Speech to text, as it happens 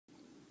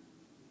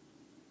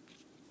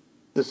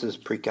This is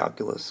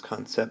Precalculus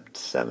Concept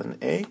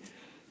 7a,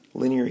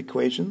 linear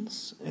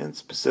equations, and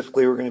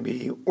specifically we're going to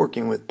be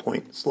working with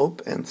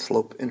point-slope and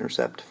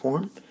slope-intercept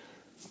form.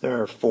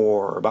 There are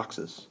 4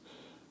 boxes.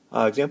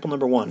 Example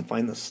number 1,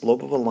 find the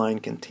slope of a line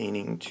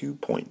containing 2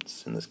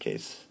 points, in this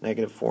case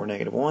 -4,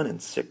 -1, and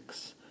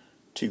 6,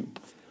 2.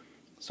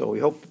 So we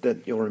hope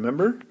that you'll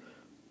remember,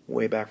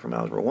 way back from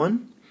Algebra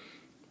 1,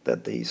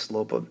 that the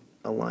slope of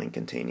a line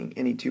containing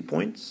any 2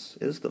 points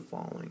is the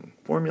following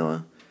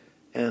formula.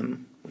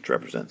 M, which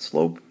represents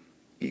slope,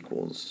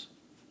 equals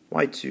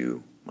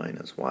y2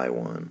 minus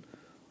y1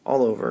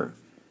 all over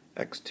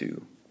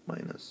x2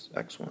 minus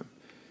x1.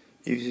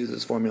 You've used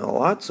this formula a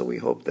lot, so we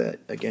hope that,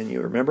 again,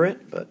 you remember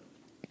it, but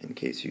in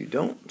case you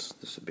don't,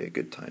 this would be a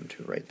good time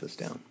to write this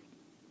down.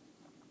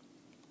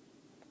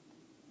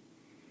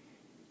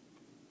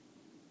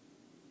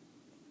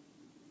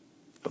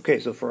 Okay,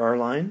 so for our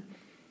line,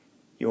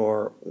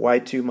 your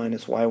y2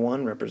 minus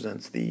y1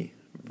 represents the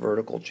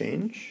vertical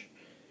change,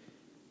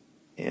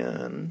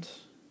 and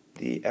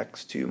the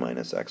x2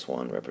 minus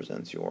x1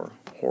 represents your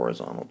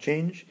horizontal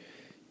change,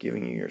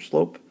 giving you your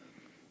slope.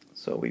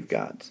 So we've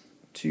got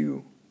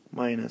 2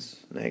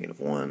 minus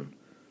 -1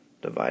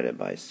 divided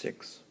by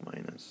 6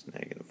 minus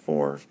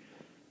 -4,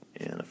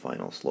 and a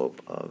final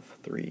slope of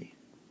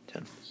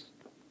 3/10.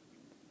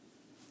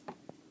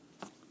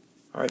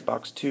 Alright,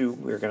 box 2,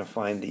 we're going to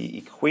find the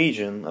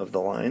equation of the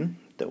line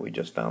that we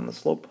just found the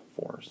slope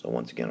for. So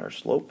once again, our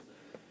slope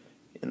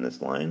in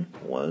this line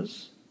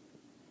was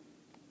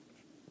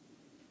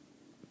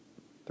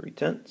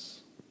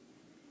 3/10.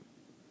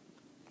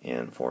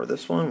 And for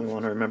this one, we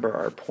want to remember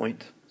our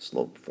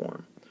point-slope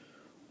form.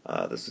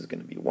 This is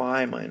going to be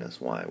y minus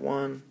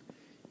y1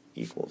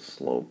 equals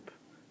slope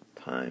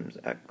times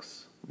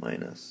x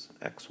minus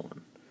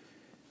x1.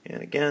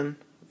 And again,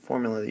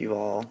 formula that you've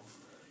all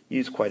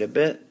used quite a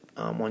bit,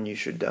 one you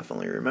should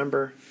definitely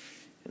remember.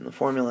 In the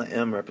formula,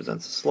 m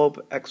represents the slope,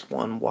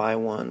 x1,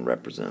 y1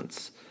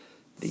 represents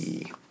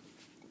the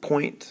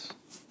point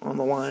on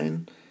the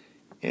line,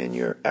 and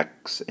your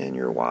x and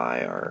your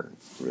y are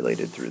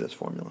related through this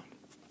formula.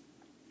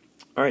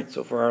 Alright,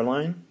 so for our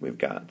line, we've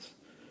got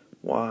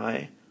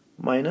y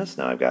minus,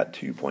 now I've got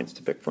 2 points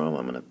to pick from.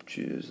 I'm going to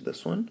choose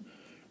this one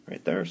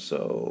right there.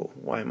 So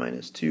y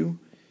minus 2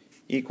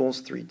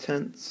 equals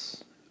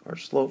 3/10, our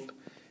slope,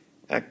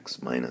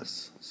 x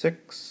minus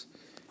 6,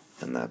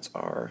 and that's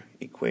our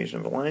equation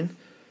of a line.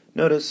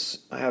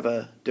 Notice I have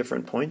a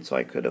different point, so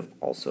I could have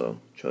also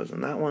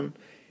chosen that one,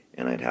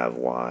 and I'd have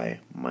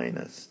y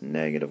minus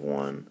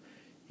 -1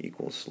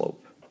 equals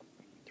slope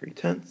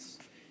 3/10,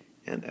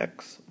 and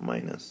x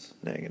minus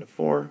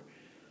 -4.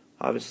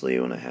 Obviously,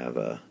 when I have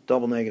a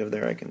double negative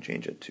there, I can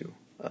change it to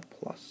a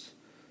plus.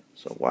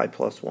 So y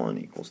plus 1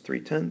 equals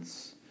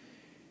 3/10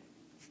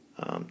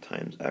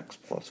 times x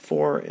plus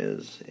 4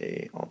 is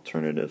a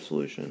alternative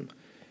solution.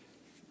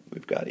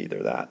 We've got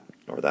either that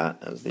or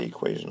that as the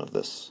equation of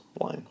this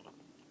line.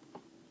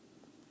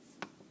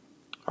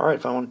 Alright,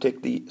 if I want to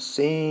take the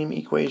same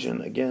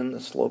equation, again,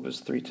 the slope is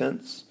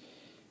 3/10,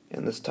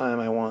 and this time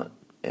I want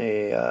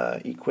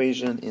a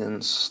equation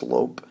in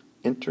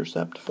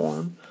slope-intercept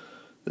form.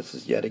 This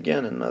is yet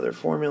again another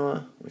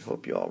formula. We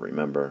hope you all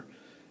remember.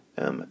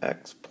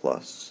 mx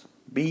plus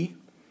b.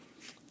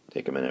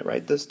 Take a minute,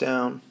 write this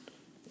down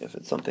if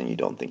it's something you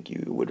don't think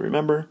you would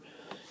remember.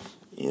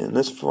 In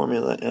this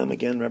formula, m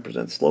again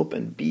represents slope,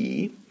 and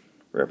b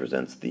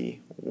represents the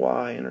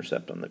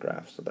y-intercept on the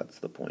graph. So that's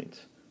the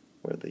point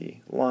where the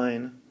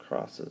line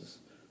crosses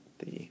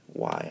the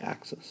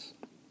y-axis.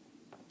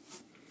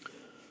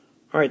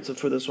 Alright, so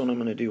for this one I'm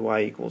going to do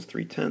y equals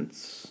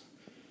 3/10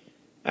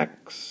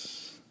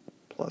 x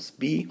plus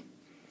b,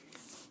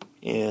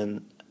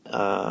 and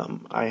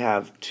I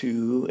have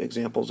 2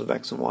 examples of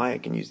x and y. I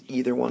can use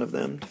either one of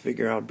them to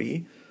figure out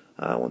b.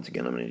 Once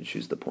again, I'm going to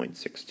choose the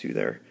 0.62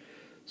 there.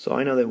 So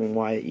I know that when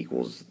y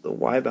equals the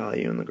y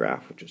value in the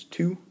graph, which is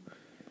 2,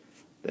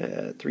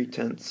 that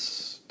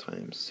 3/10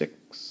 times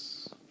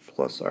 6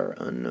 plus our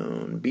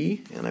unknown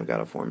b, and I've got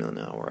a formula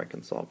now where I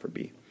can solve for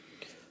b.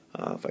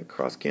 If I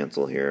cross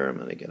cancel here, I'm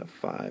going to get a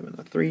 5 and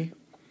a 3.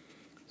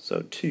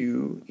 So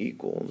 2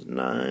 equals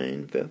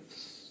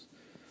 9/5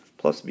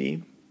 plus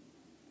b,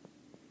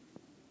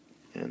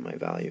 and my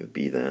value of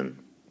b then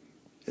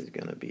is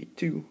going to be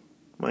 2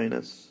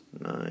 minus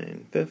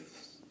 9/5.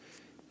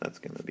 That's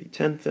going to be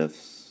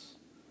 10/5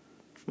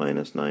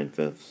 minus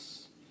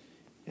 9/5,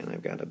 and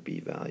I've got a b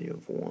value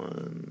of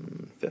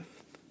 1/5.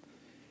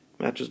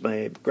 Matches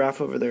my graph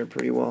over there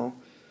pretty well,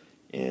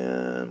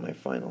 and my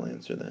final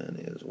answer then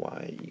is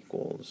y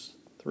equals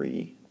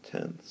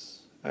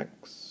 3/10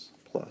 x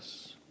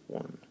plus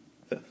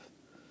 1/5.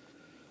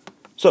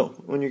 So,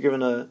 when you're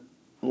given a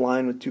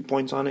line with 2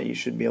 points on it, you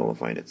should be able to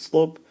find its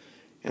slope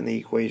and the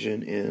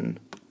equation in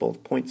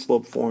both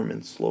point-slope form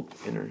and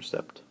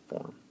slope-intercept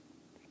form.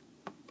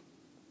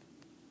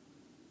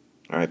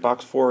 Alright,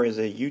 box 4 is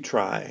a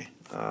u-try.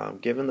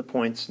 Given the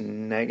points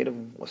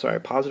 +1,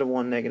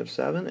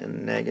 -7,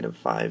 and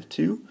 -5,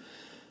 2,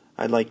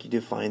 I'd like you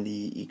to find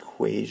the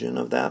equation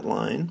of that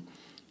line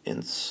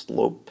in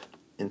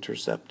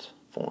slope-intercept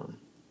form.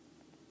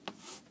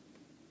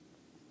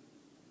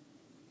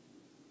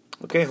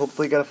 Okay,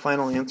 hopefully you got a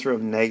final answer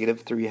of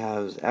negative 3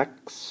 halves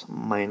x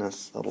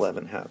minus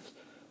 11 halves.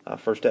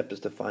 First step is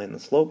to find the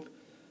slope.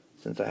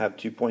 Since I have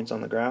 2 points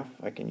on the graph,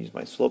 I can use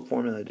my slope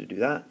formula to do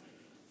that.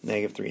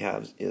 Negative 3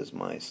 halves is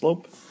my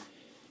slope.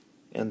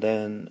 And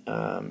then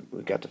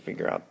we've got to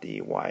figure out the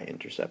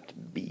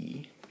y-intercept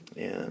b.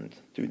 And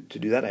to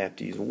do that, I have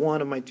to use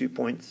one of my 2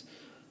 points.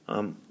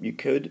 You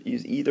could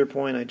use either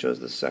point. I chose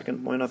the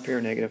second point up here,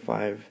 negative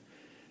 5,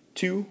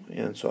 2.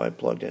 And so I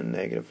plugged in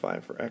negative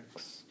 5 for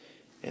x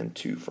and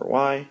 2 for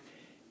y,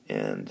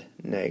 and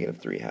negative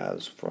 3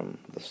 halves from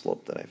the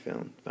slope that I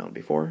found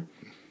before.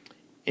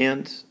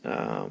 And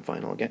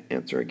final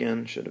answer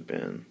again should have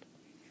been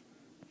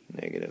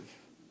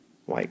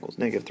y equals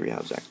negative 3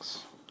 halves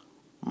x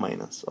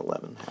minus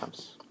 11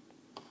 halves.